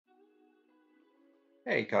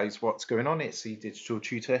Hey guys, what's going on? It's the Digital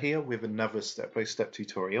Tutor here with another step-by-step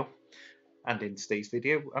tutorial. And in today's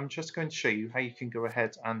video, I'm just going to show you how you can go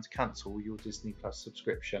ahead and cancel your Disney Plus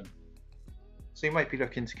subscription. So you might be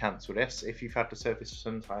looking to cancel this if you've had the service for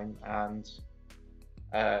some time and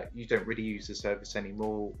you don't really use the service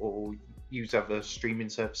anymore, or use other streaming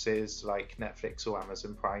services like Netflix or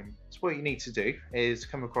Amazon Prime. So what you need to do is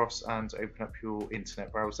come across and open up your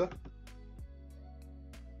internet browser.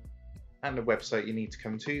 And the website you need to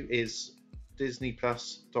come to is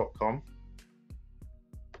disneyplus.com.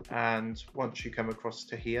 And once you come across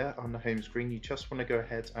to here on the home screen, you just want to go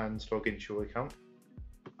ahead and log into your account.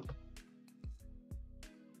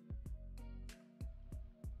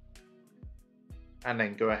 And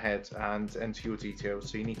then go ahead and enter your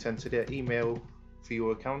details. So you need to enter the email for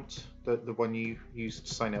your account, the one you used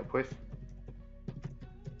to sign up with,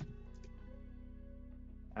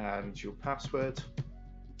 and your password.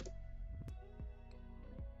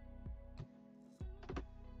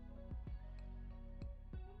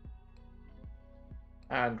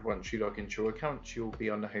 And once you log into your account, you'll be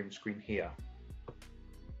on the home screen here.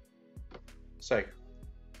 So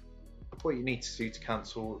what you need to do to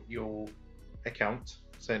cancel your account,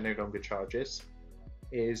 so no longer charges,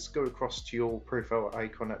 is go across to your profile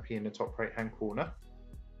icon up here in the top right hand corner.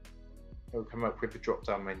 It will come up with a drop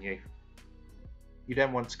down menu. You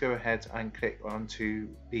then want to go ahead and click onto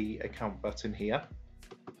the account button here.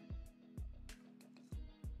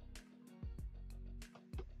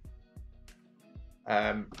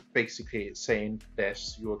 Basically it's saying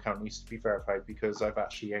this, your account needs to be verified, because I've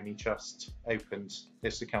actually only just opened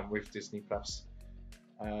this account with Disney Plus.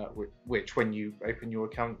 Which when you open your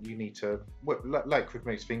account, you need to, like with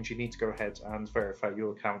most things, you need to go ahead and verify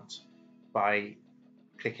your account by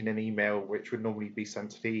clicking an email which would normally be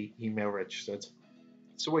sent to the email registered.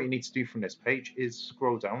 So what you need to do from this page is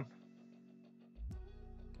scroll down,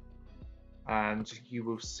 and you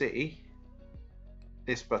will see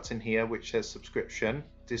this button here which says subscription,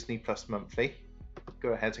 Disney Plus monthly. Go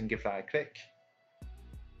ahead and give that a click.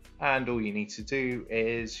 And all you need to do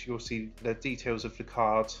is, you'll see the details of the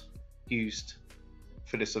card used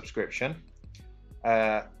for the subscription,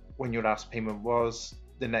 when your last payment was,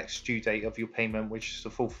 the next due date of your payment, which is the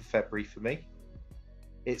 4th of February for me.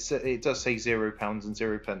 It does say £0 and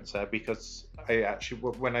 0p there, because I actually,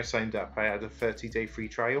 when I signed up, I had a 30-day free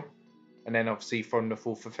trial. And then obviously from the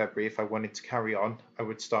 4th of February, if I wanted to carry on, I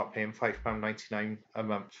would start paying £5.99 a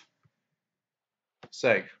month.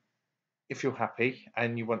 So if you're happy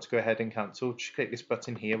and you want to go ahead and cancel, just click this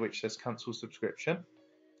button here which says cancel subscription.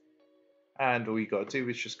 And all you got to do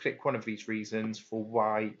is just click one of these reasons for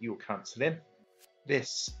why you're cancelling.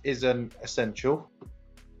 This isn't essential.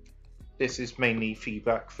 This is mainly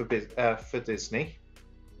feedback for Disney.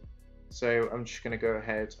 So I'm just going to go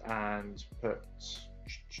ahead and put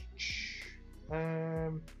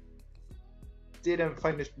didn't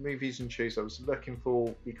find the movies and shows I was looking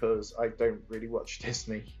for, because I don't really watch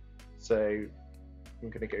Disney. So I'm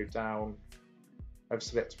going to go down. I've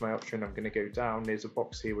selected my option. I'm going to go down. There's a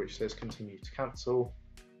box here which says continue to cancel.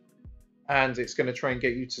 And it's going to try and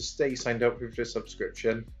get you to stay signed up with the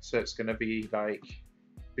subscription. So it's going to be like,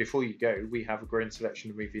 before you go, we have a growing selection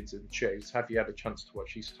of movies and shows. Have you had a chance to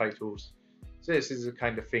watch these titles? So this is the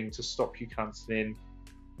kind of thing to stop you cancelling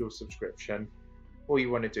your subscription. All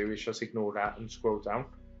you want to do is just ignore that and scroll down.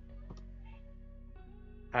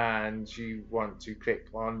 And you want to click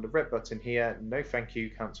on the red button here, no thank you,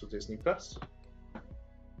 cancel Disney Plus.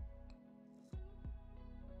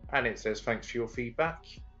 And it says thanks for your feedback.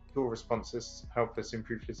 Your responses help us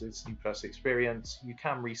improve the Disney Plus experience. You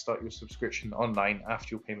can restart your subscription online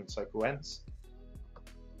after your payment cycle ends.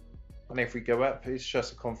 And if we go up, it's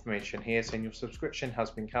just a confirmation here saying your subscription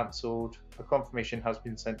has been cancelled. A confirmation has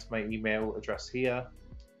been sent to my email address here.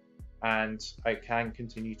 And I can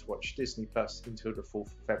continue to watch Disney Plus until the 4th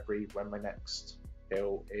of February, when my next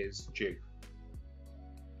bill is due.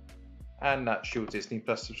 And that's your Disney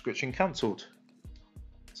Plus subscription cancelled.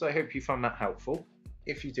 So I hope you found that helpful.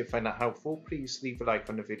 If you did find that helpful, please leave a like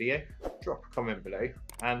on the video, drop a comment below,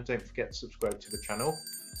 and don't forget to subscribe to the channel.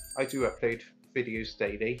 I do upload videos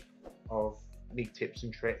daily of neat tips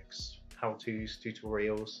and tricks, how-tos,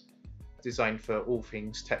 tutorials, designed for all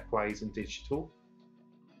things tech-wise and digital.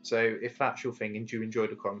 So if that's your thing and you enjoy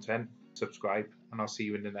the content, subscribe, and I'll see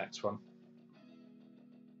you in the next one.